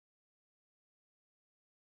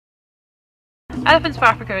Elephants for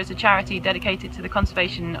Africa is a charity dedicated to the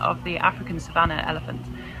conservation of the African savanna elephant,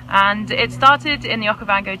 and it started in the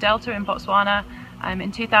Okavango Delta in Botswana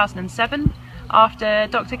in 2007 after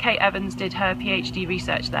Dr. Kate Evans did her PhD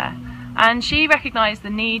research there. And she recognised the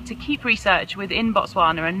need to keep research within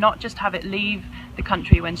Botswana and not just have it leave the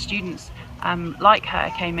country when students like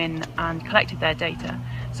her came in and collected their data.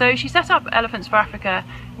 So she set up Elephants for Africa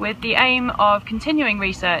with the aim of continuing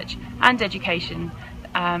research and education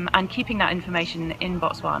and keeping that information in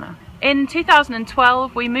Botswana. In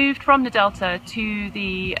 2012 we moved from the Delta to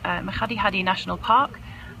the Makgadikgadi National Park,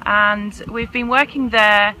 and we've been working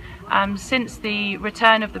there since the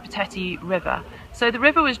return of the Pateti River. So the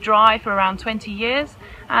river was dry for around 20 years,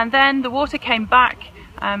 and then the water came back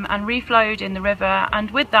and reflowed in the river,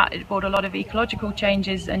 and with that it brought a lot of ecological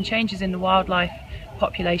changes and changes in the wildlife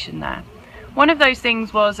population there. One of those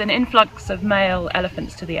things was an influx of male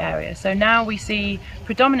elephants to the area. So now we see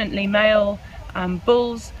predominantly male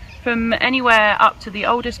bulls, from anywhere up to the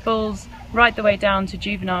oldest bulls right the way down to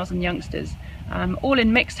juveniles and youngsters, all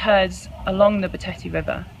in mixed herds along the Pateti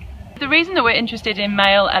River. The reason that we're interested in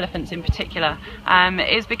male elephants in particular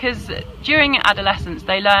is because during adolescence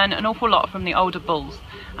they learn an awful lot from the older bulls,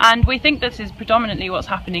 and we think this is predominantly what's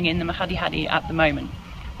happening in the Makgadikgadi at the moment.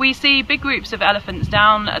 We see big groups of elephants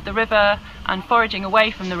down at the river and foraging away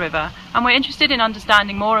from the river, and we're interested in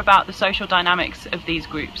understanding more about the social dynamics of these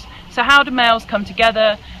groups. So how do males come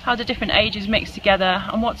together, how do different ages mix together,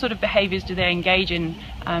 and what sort of behaviours do they engage in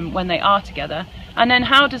when they are together? And then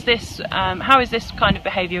how is this kind of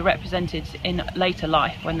behaviour represented in later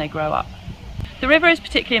life when they grow up? The river is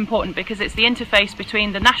particularly important because it's the interface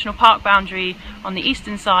between the national park boundary on the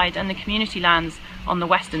eastern side and the community lands on the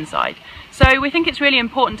western side. So we think it's really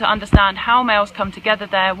important to understand how males come together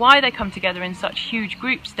there, why they come together in such huge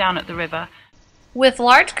groups down at the river. With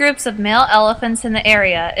large groups of male elephants in the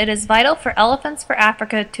area, it is vital for Elephants for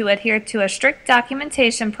Africa to adhere to a strict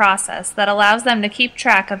documentation process that allows them to keep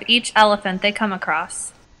track of each elephant they come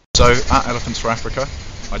across. So at Elephants for Africa,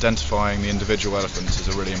 identifying the individual elephants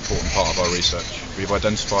is a really important part of our research. We've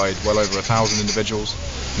identified well over 1,000 individuals,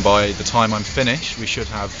 and by the time I'm finished we should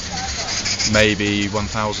have maybe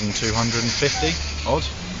 1,250 odd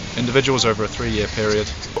individuals over a 3-year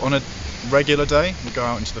period. On a regular day we go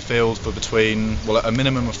out into the field for between, well, a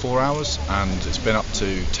minimum of 4 hours, and it's been up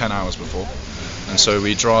to 10 hours before, and so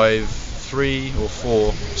we drive 3 or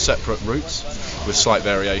 4 separate routes with slight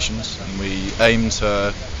variations, and we aim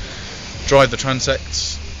to drive the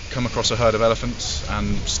transects, come across a herd of elephants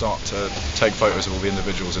and start to take photos of all the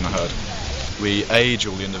individuals in a herd. We age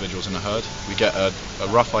all the individuals in a herd, we get a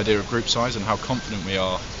rough idea of group size and how confident we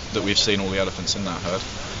are that we've seen all the elephants in that herd,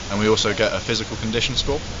 and we also get a physical condition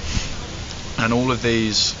score. And all of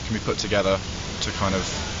these can be put together to kind of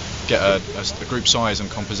get a group size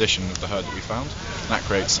and composition of the herd that we found. And that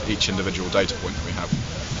creates each individual data point that we have.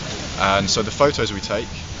 And so the photos we take,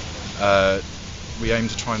 we aim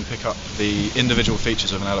to try and pick up the individual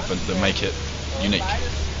features of an elephant that make it unique.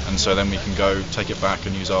 And so then we can go take it back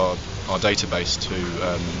and use our database to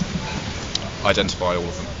identify all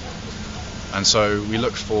of them. And so we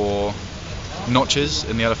look for notches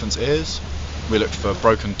in the elephant's ears, we look for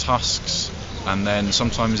broken tusks, and then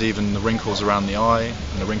sometimes even the wrinkles around the eye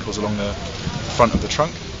and the wrinkles along the front of the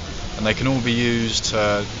trunk, and they can all be used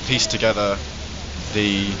to piece together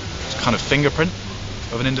the kind of fingerprint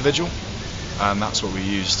of an individual, and that's what we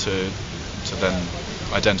use to then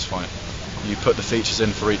identify it. You put the features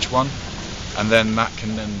in for each one, and then that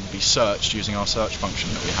can then be searched using our search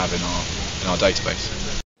function that we have in our database.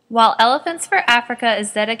 While Elephants for Africa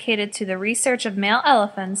is dedicated to the research of male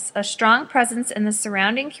elephants, a strong presence in the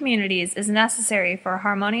surrounding communities is necessary for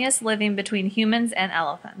harmonious living between humans and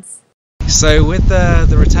elephants. So with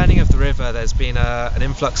the returning of the river, there's been an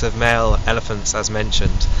influx of male elephants, as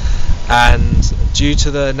mentioned, and due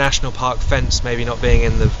to the national park fence maybe not being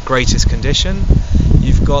in the greatest condition,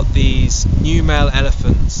 you've got these new male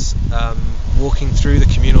elephants walking through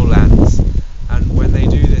the communal lands, and when they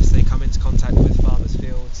do this they come into contact with farmers'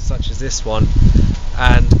 fields such as this one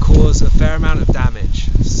and cause a fair amount of damage.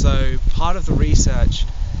 So part of the research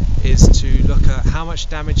is to look at how much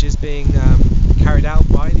damage is being carried out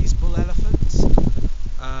by these bull elephants.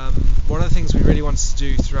 One of the things we really wanted to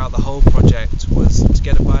do throughout the whole project was to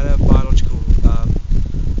get a biological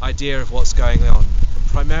idea of what's going on.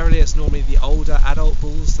 Primarily it's normally the older adult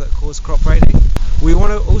bulls that cause crop raiding. We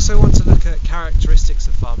also want to look at characteristics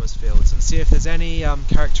of farmers' fields and see if there's any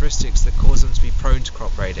characteristics that cause them to be prone to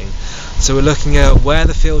crop raiding. So we're looking at where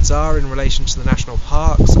the fields are in relation to the national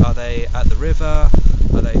parks. Are they at the river?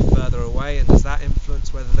 Are they further away, and does that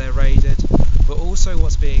influence whether they're raided? But also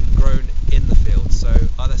what's being grown in the field. So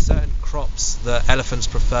are there certain crops that elephants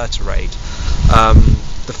prefer to raid.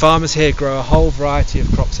 The farmers here grow a whole variety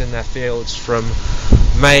of crops in their fields, from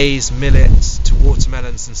maize, millet to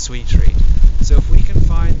watermelons and sweet treat. So if we can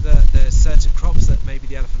find that there's certain crops that maybe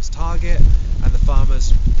the elephants target, and the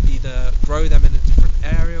farmers either grow them in a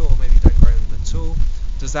different area or maybe don't grow them at all,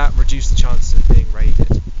 does that reduce the chances of being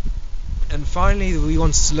raided? And finally, we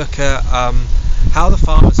wanted to look at how the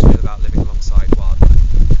farmers feel about living alongside wildlife.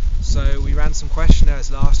 So we ran some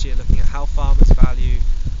questionnaires last year looking at how farmers value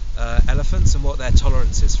elephants and what their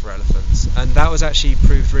tolerance is for elephants, and that was actually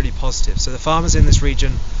proved really positive. So the farmers in this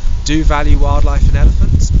region do value wildlife and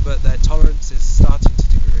elephants, but their tolerance is starting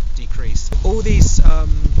to decrease. All these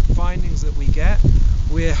findings that we get,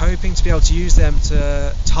 we're hoping to be able to use them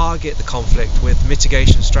to target the conflict with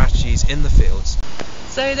mitigation strategies in the fields.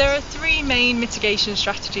 So there are three main mitigation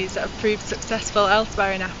strategies that have proved successful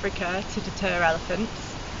elsewhere in Africa to deter elephants.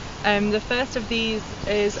 The first of these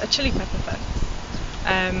is a chili pepper fence.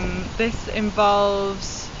 This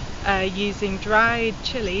involves using dried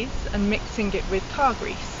chilies and mixing it with car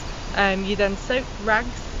grease. You then soak rags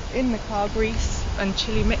in the car grease and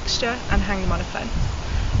chili mixture and hang them on a fence.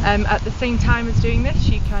 At the same time as doing this,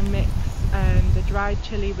 you can mix the dried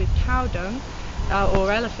chili with cow dung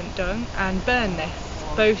or elephant dung and burn this.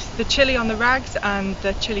 Both the chili on the rags and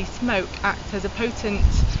the chili smoke act as a potent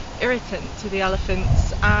irritant to the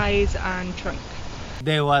elephant's eyes and trunk.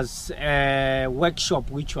 There was a workshop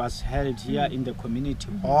which was held here in the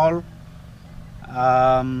community hall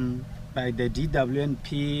by the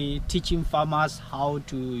DWNP, teaching farmers how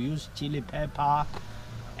to use chili pepper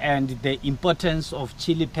and the importance of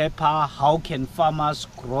chili pepper, how can farmers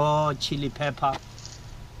grow chili pepper.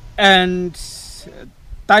 And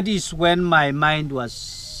that is when my mind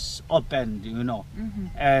was opened, you know,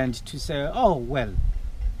 and to say, oh, well,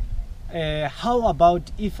 how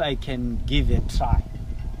about if I can give a try?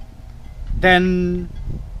 Then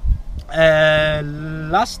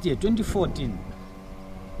last year, 2014,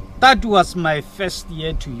 that was my first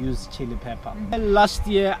year to use chili pepper. Last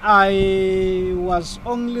year I was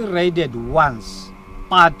only raided once,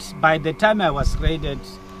 but by the time I was raided,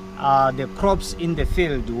 the crops in the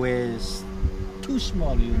field were too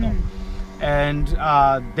small, you know, and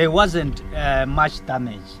there wasn't much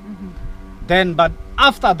damage. Then, but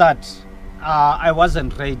after that, I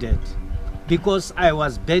wasn't raided because I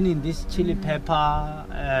was burning this chili pepper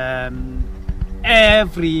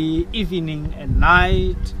every evening and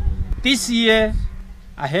night. This year,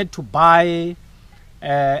 I had to buy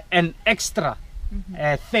an extra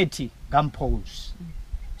 30 gun poles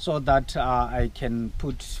so that I can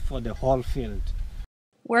put for the whole field.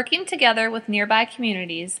 Working together with nearby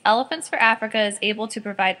communities, Elephants for Africa is able to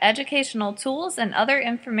provide educational tools and other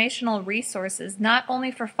informational resources not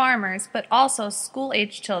only for farmers, but also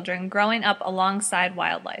school-age children growing up alongside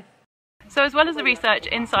wildlife. So as well as the research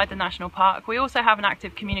inside the National Park, we also have an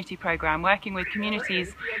active community programme working with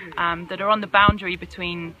communities that are on the boundary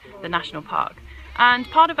between the National Park. And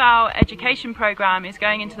part of our education programme is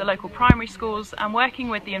going into the local primary schools and working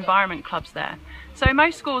with the environment clubs there. So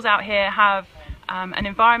most schools out here have an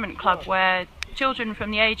environment club where children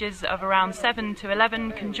from the ages of around 7 to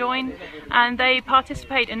 11 can join, and they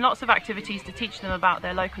participate in lots of activities to teach them about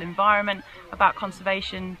their local environment, about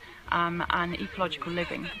conservation and ecological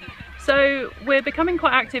living. So we're becoming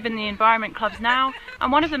quite active in the environment clubs now,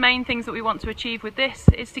 and one of the main things that we want to achieve with this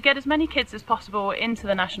is to get as many kids as possible into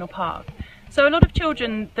the National Park. So a lot of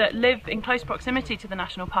children that live in close proximity to the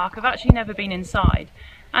National Park have actually never been inside.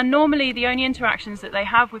 And normally the only interactions that they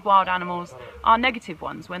have with wild animals are negative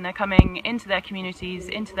ones when they're coming into their communities,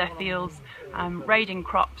 into their fields, raiding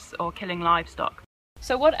crops or killing livestock.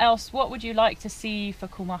 So what would you like to see for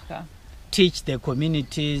Kumaka? Teach the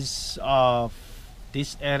communities of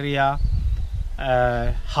this area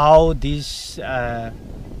how these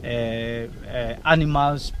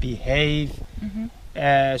animals behave,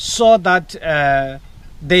 so that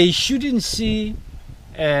they shouldn't see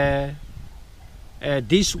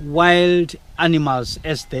these wild animals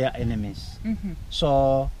as their enemies.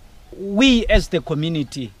 So we as the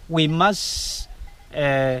community, we must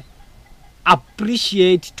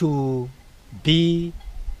appreciate to be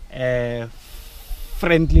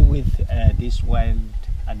friendly with these wild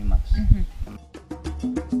animals.